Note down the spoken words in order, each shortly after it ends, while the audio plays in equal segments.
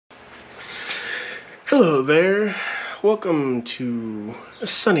Hello there, welcome to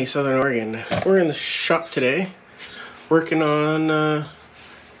sunny Southern Oregon. We're in the shop today working on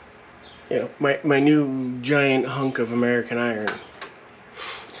my new giant hunk of American iron.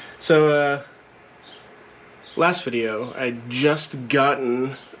 So last video I just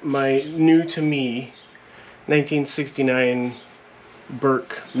gotten my new to me 1969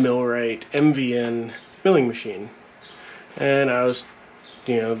 Burke Millrite MVN milling machine, and I was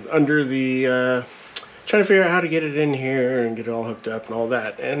under the trying to figure out how to get it in here and get it all hooked up and all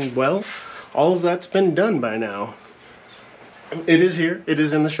that. And well, all of that's been done by now. It is here. It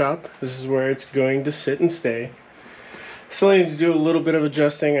is in the shop. This is where it's going to sit and stay. Still need to do a little bit of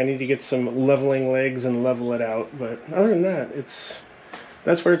adjusting. I need to get some leveling legs and level it out. But other than that,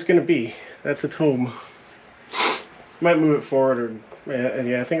 that's where it's going to be. That's its home. Might move it forward, or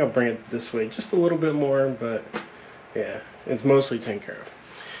yeah, I think I'll bring it this way just a little bit more. But yeah, it's mostly taken care of.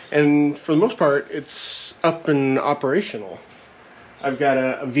 And for the most part, it's up and operational. I've got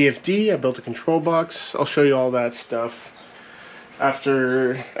a VFD, I built a control box. I'll show you all that stuff at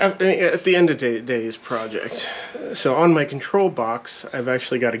the end of today's project. So on my control box, I've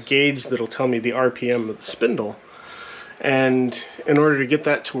actually got a gauge that'll tell me the RPM of the spindle. And in order to get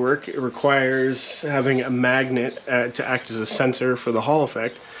that to work, it requires having a magnet to act as a sensor for the Hall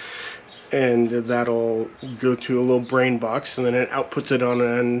effect. And that'll go to a little brain box, and then it outputs it on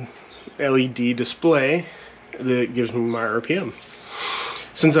an LED display that gives me my RPM.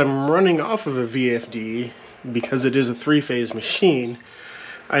 Since I'm running off of a VFD, because it is a three-phase machine,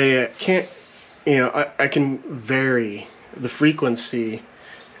 I can't, I can vary the frequency,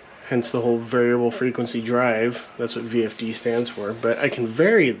 hence the whole variable frequency drive. That's what VFD stands for. But I can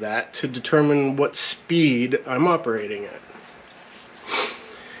vary that to determine what speed I'm operating at.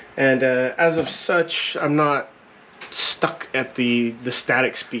 And as of such, I'm not stuck at the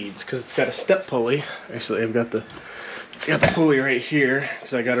static speeds, because it's got a step pulley. Actually, I've got the pulley right here,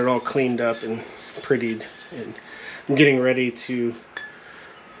 because I got it all cleaned up and prettied, and I'm getting ready to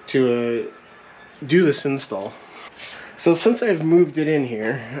do this install. So since I've moved it in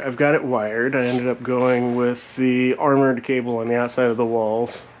here, I've got it wired. I ended up going with the armored cable on the outside of the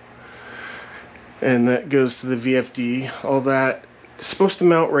walls, and that goes to the VFD. All that supposed to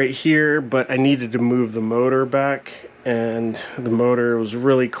mount right here, but I needed to move the motor back, and the motor was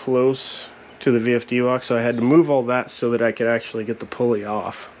really close to the VFD box, so I had to move all that so that I could actually get the pulley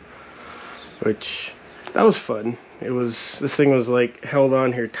off, which that was fun. This thing was like held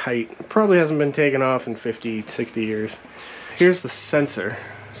on here tight. Probably hasn't been taken off in 50-60 years. Here's the sensor.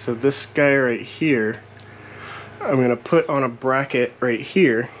 So this guy right here, I'm gonna put on a bracket right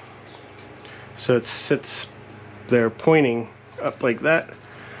here, so it sits there pointing up like that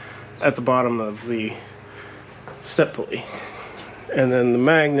at the bottom of the step pulley, and then the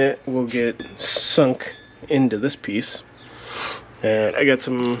magnet will get sunk into this piece. And I got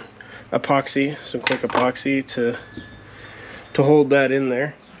some epoxy, some quick epoxy to hold that in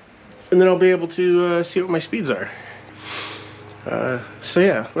there, and then I'll be able to see what my speeds are. So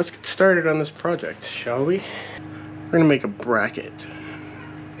yeah, let's get started on this project, shall we? We're gonna make a bracket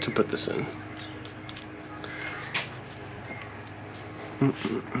to put this in.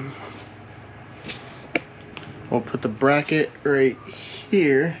 We'll put the bracket right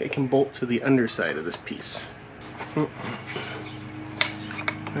here. It can bolt to the underside of this piece.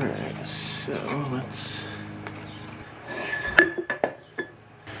 Alright, so let's...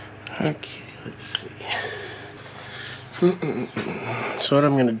 Okay, let's see. So what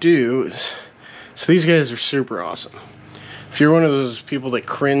I'm going to do is... So these guys are super awesome. If you're one of those people that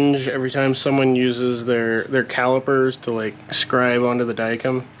cringe every time someone uses their calipers to like scribe onto the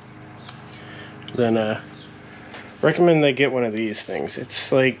diacom, then recommend they get one of these things.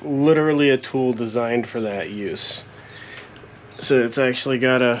 It's like literally a tool designed for that use. So it's actually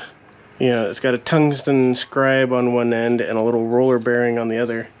got it's got a tungsten scribe on one end and a little roller bearing on the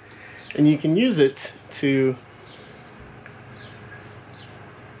other, and you can use it to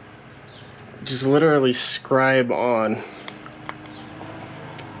just literally scribe on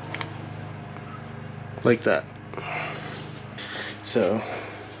like that. So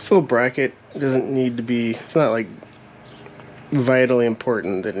this little bracket doesn't need to be, it's not like vitally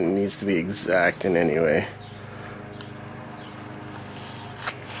important that it needs to be exact in any way.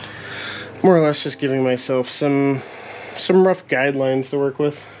 More or less just giving myself some rough guidelines to work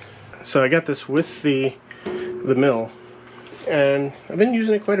with. So I got this with the mill, and I've been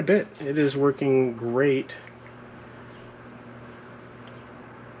using it quite a bit. It is working great.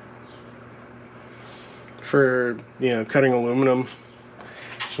 For cutting aluminum.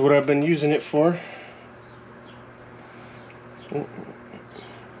 So what I've been using it for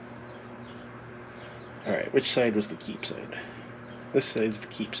Alright, which side was the keep side? This side's the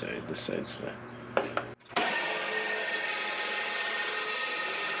keep side, this side's the...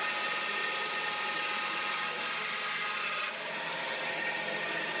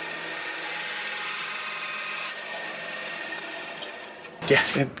 Yeah,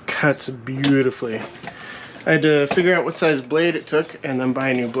 it cuts beautifully. I had to figure out what size blade it took and then buy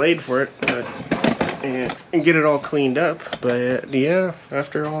a new blade for it, and get it all cleaned up. But yeah,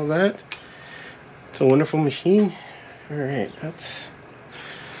 after all that, it's a wonderful machine. Alright, that's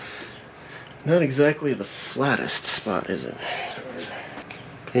not exactly the flattest spot, is it?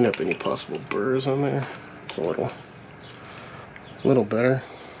 Clean up any possible burrs on there. It's a little better.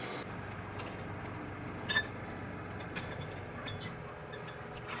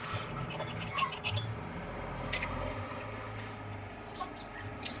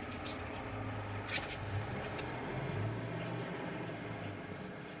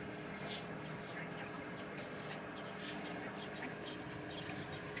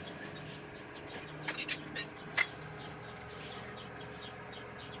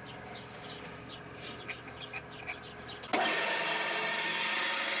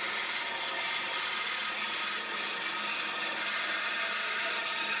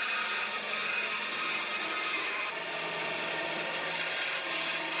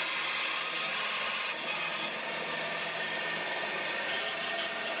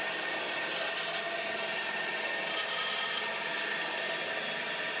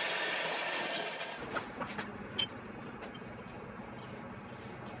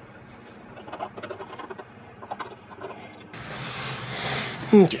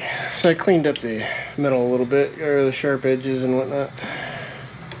 Okay, so I cleaned up the metal a little bit, got rid of the sharp edges and whatnot.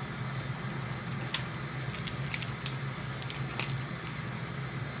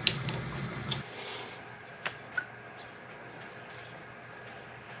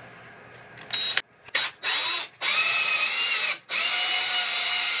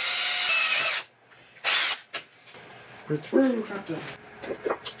 We're through, Captain.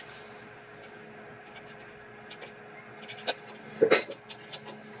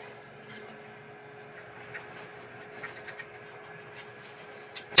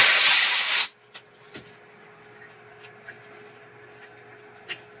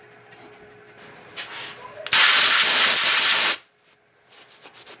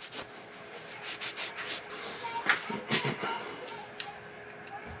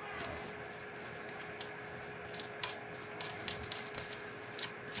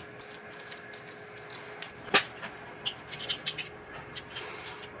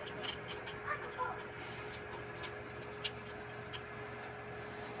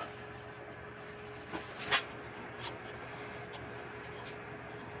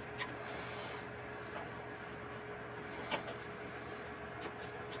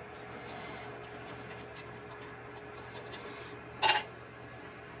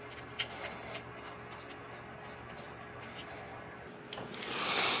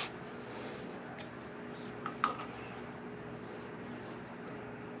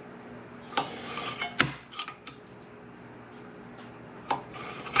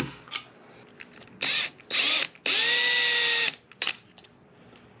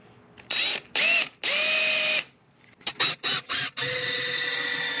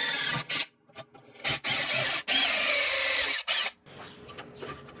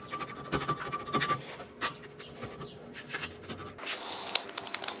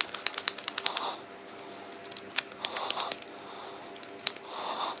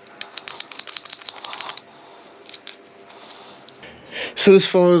 So this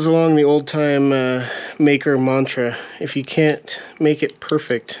follows along the old-time maker mantra. If you can't make it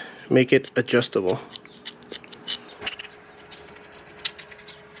perfect, make it adjustable.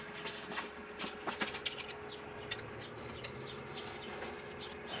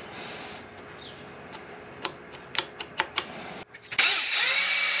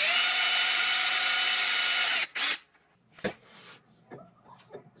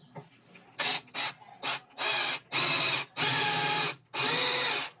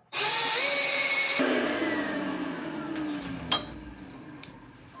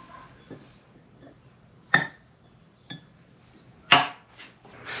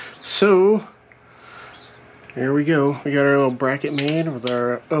 So, here we go. We got our little bracket made with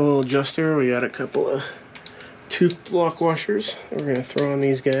our little adjuster. We got a couple of tooth lock washers that we're going to throw on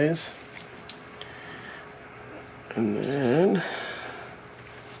these guys. And then,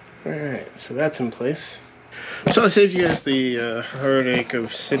 alright, so that's in place. So I saved you guys the heartache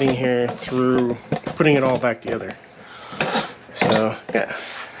of sitting here through putting it all back together. So, yeah,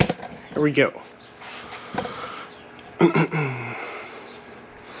 here we go.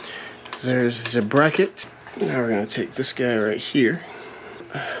 There's the bracket. Now we're going to take this guy right here.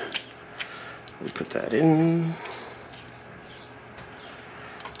 We'll put that in.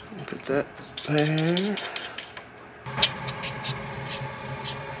 Put that there.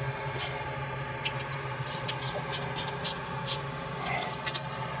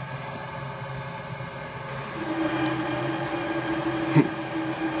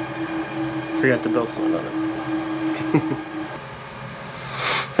 Forgot the belt's not on it.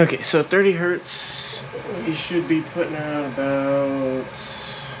 Okay, so 30 hertz, you should be putting out about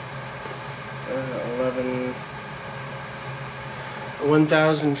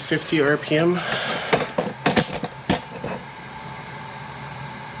 1050 RPM.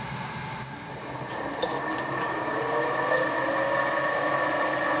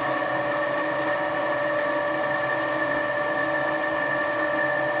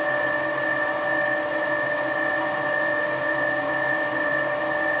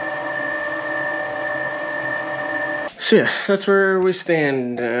 So yeah, that's where we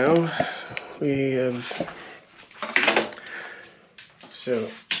stand now. We have, so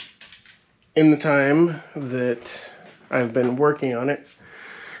in the time that I've been working on it,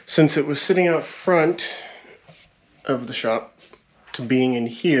 since it was sitting out front of the shop to being in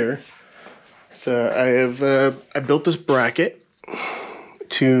here, so I built this bracket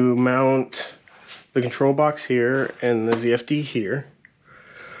to mount the control box here and the VFD here,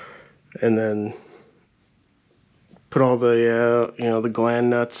 and then put all the the gland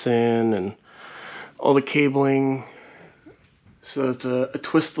nuts in and all the cabling. So it's a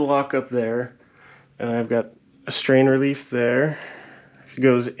twist lock up there, and I've got a strain relief there. It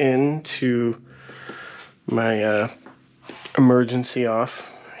goes into my emergency off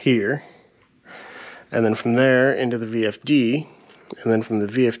here, and then from there into the VFD, and then from the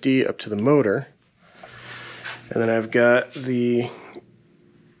VFD up to the motor, and then I've got the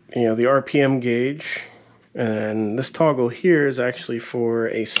the RPM gauge. And this toggle here is actually for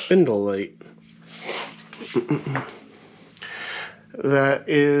a spindle light. That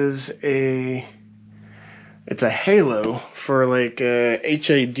is it's a halo for like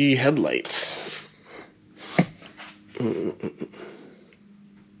HID headlights. And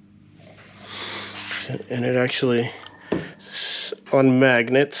it actually is on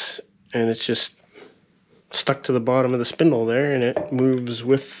magnets, and it's just stuck to the bottom of the spindle there, and it moves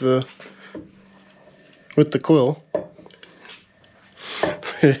with the quill.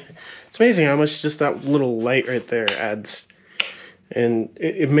 It's amazing how much just that little light right there adds, and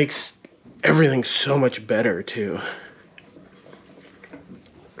it makes everything so much better too.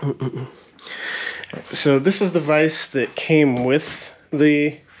 So this is the vise that came with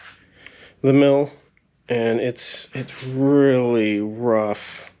the mill, and it's really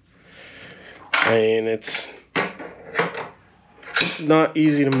rough. I mean, it's not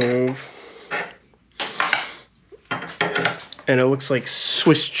easy to move. And it looks like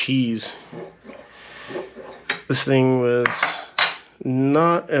Swiss cheese. This thing was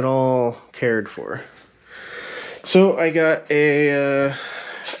not at all cared for. So I got a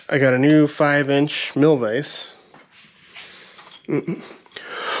new 5-inch mill vise.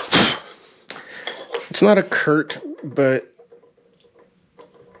 It's not a Kurt, but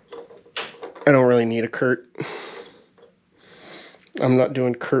I don't really need a Kurt. I'm not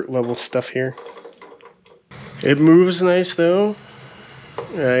doing Kurt level stuff here. It moves nice though.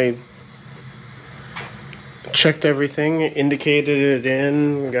 I checked everything, indicated it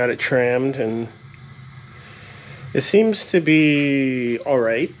in, got it trimmed, and it seems to be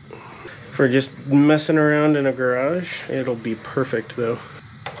alright. For just messing around in a garage, it'll be perfect though.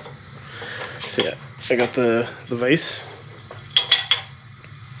 So yeah, I got the vise.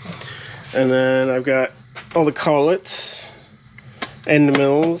 And then I've got all the collets, end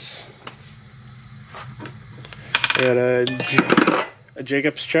mills. I got a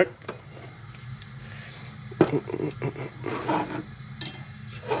Jacobs chuck.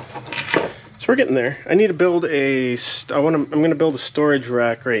 So we're getting there. I need to build I'm gonna build a storage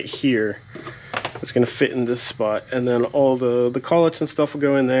rack right here. It's gonna fit in this spot, and then all the collets and stuff will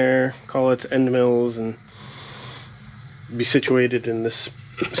go in there. Collets, end mills, and be situated in this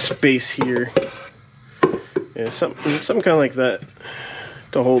space here. Yeah, something kind of like that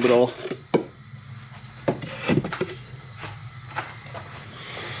to hold it all.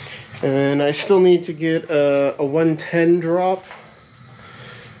 And I still need to get a 110 drop.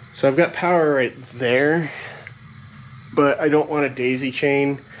 So I've got power right there, but I don't want a daisy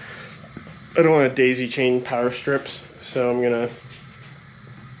chain. I don't want a daisy chain power strips. So I'm gonna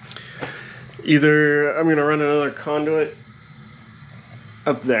run another conduit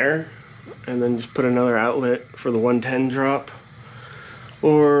up there, and then just put another outlet for the 110 drop,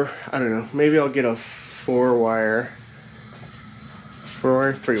 Or, I don't know, maybe I'll get a 3 wire.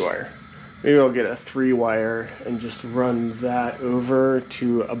 Maybe I'll get a 3-wire and just run that over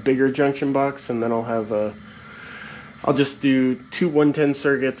to a bigger junction box, and then I'll just do 2 110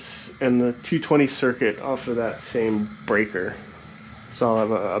 circuits and the 220 circuit off of that same breaker. So I'll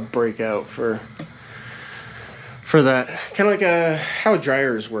have a breakout for that. Kind of like how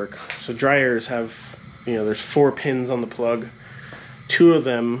dryers work. So dryers have, there's 4 pins on the plug. 2 of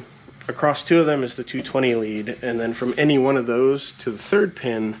them, across 2 of them is the 220 lead, and then from any one of those to the 3rd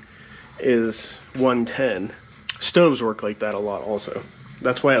pin is 110. Stoves work like that a lot also.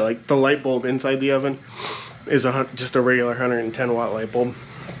 That's why I like the light bulb inside the oven is just a regular 110 watt light bulb.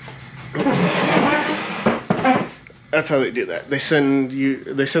 That's how they do that. They send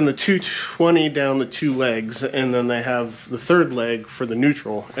the 220 down the 2 legs, and then they have the 3rd leg for the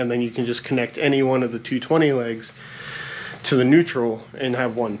neutral, and then you can just connect any one of the 220 legs to the neutral and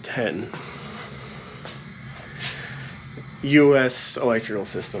have 110. US electrical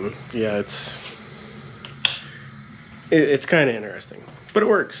system. Yeah, it's kind of interesting, but it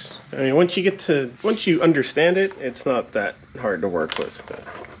works. I mean, once you understand it, it's not that hard to work with. But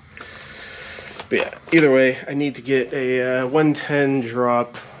yeah, either way, I need to get a 110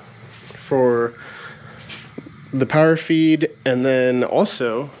 drop for the power feed, and then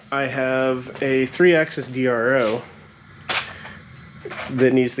also I have a 3-axis DRO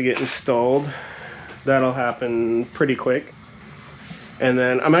that needs to get installed. That'll happen pretty quick. And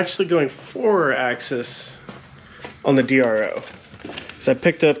then I'm actually going 4-axis on the DRO. So I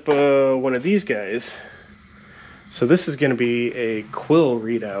picked up one of these guys. So this is going to be a quill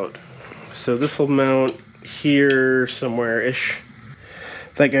readout. So this will mount here somewhere-ish.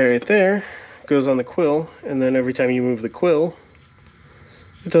 That guy right there goes on the quill, and then every time you move the quill,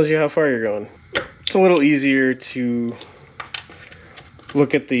 it tells you how far you're going. It's a little easier to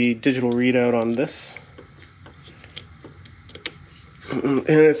look at the digital readout on this, and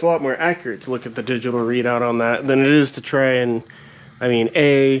it's a lot more accurate to look at the digital readout on that than it is to try and, I mean,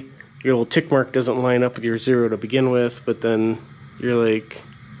 your little tick mark doesn't line up with your 0 to begin with, but then you're like,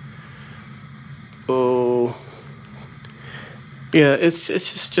 oh yeah,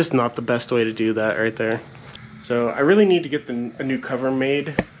 it's just not the best way to do that right there. So I really need to get a new cover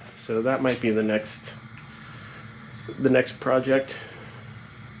made, so that might be the next project.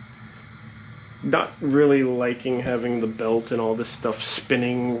 Not really liking having the belt and all this stuff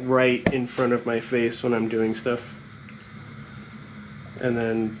spinning right in front of my face when I'm doing stuff. And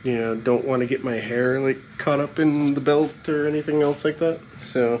then, don't want to get my hair like caught up in the belt or anything else like that.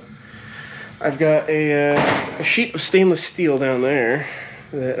 So I've got a sheet of stainless steel down there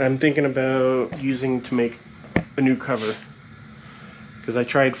that I'm thinking about using to make a new cover. Because I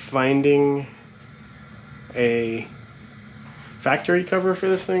tried finding a factory cover for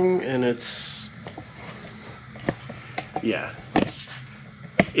this thing, and yeah,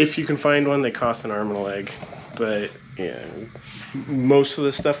 if you can find one, they cost an arm and a leg. But yeah, most of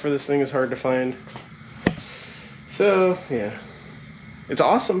the stuff for this thing is hard to find. So yeah, it's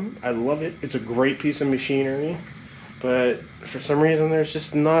awesome. I love it. It's a great piece of machinery, but for some reason there's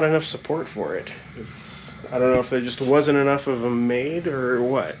just not enough support for it. I don't know if there just wasn't enough of them made or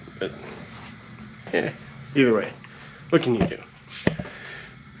what, but yeah, either way, what can you do?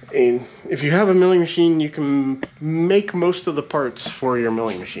 And if you have a milling machine, you can make most of the parts for your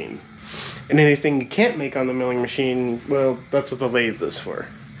milling machine. And anything you can't make on the milling machine, well, that's what the lathe is for.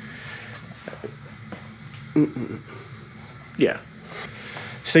 Yeah.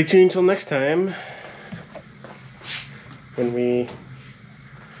 Stay tuned till next time when we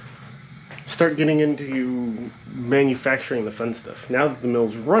start getting into manufacturing the fun stuff. Now that the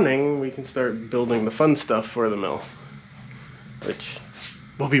mill's running, we can start building the fun stuff for the mill, which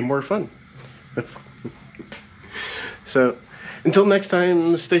will be more fun. So, until next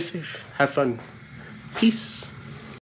time, stay safe, have fun, peace.